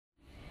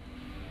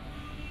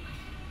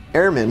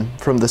Airmen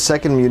from the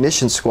 2nd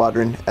Munitions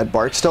Squadron at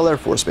Barksdale Air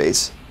Force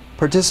Base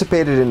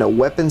participated in a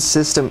weapons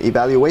system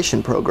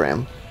evaluation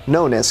program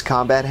known as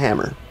Combat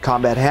Hammer.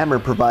 Combat Hammer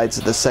provides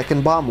the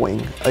 2nd Bomb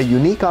Wing a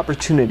unique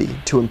opportunity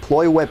to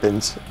employ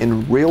weapons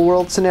in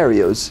real-world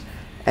scenarios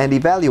and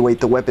evaluate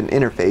the weapon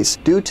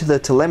interface due to the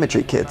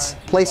telemetry kits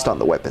placed on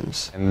the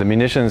weapons. And the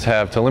munitions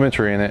have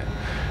telemetry in it,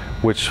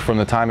 which from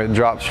the time it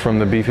drops from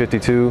the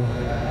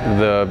B-52,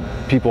 the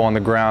people on the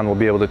ground will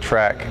be able to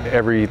track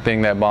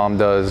everything that bomb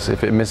does.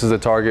 If it misses a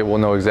target, we'll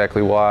know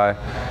exactly why.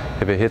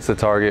 If it hits the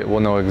target, we'll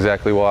know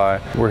exactly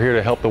why. We're here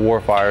to help the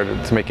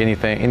warfighter to make any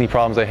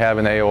problems they have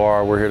in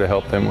AOR, we're here to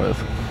help them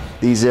with.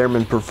 These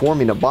airmen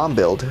performing a bomb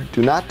build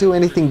do not do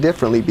anything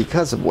differently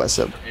because of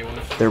WESUB.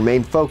 Their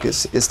main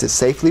focus is to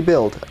safely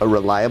build a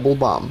reliable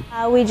bomb.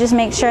 We just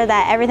make sure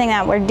that everything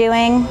that we're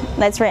doing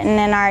that's written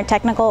in our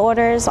technical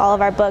orders, all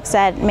of our books,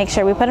 that make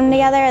sure we put them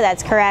together,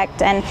 that's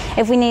correct. And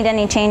if we need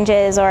any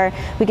changes or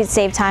we could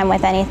save time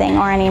with anything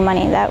or any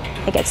money, that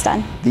it gets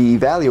done. The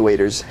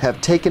evaluators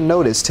have taken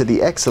notice to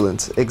the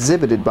excellence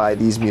exhibited by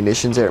these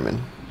munitions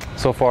airmen.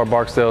 So far,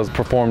 Barksdale has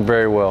performed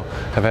very well.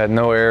 Have had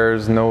no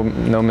errors, no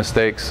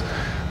mistakes.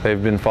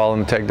 They've been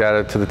following the tech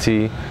data to the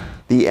T.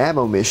 The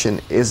ammo mission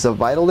is of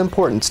vital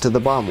importance to the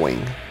bomb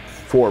wing.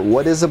 For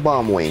what is a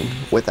bomb wing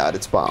without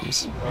its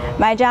bombs?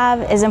 My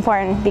job is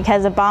important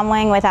because a bomb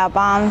wing without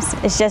bombs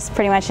is just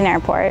pretty much an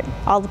airport.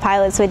 All the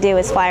pilots would do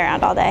is fly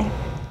around all day.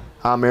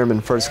 I'm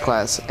Airman First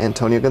Class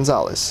Antonio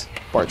Gonzalez,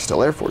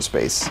 Barksdale Air Force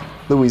Base,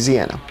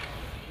 Louisiana.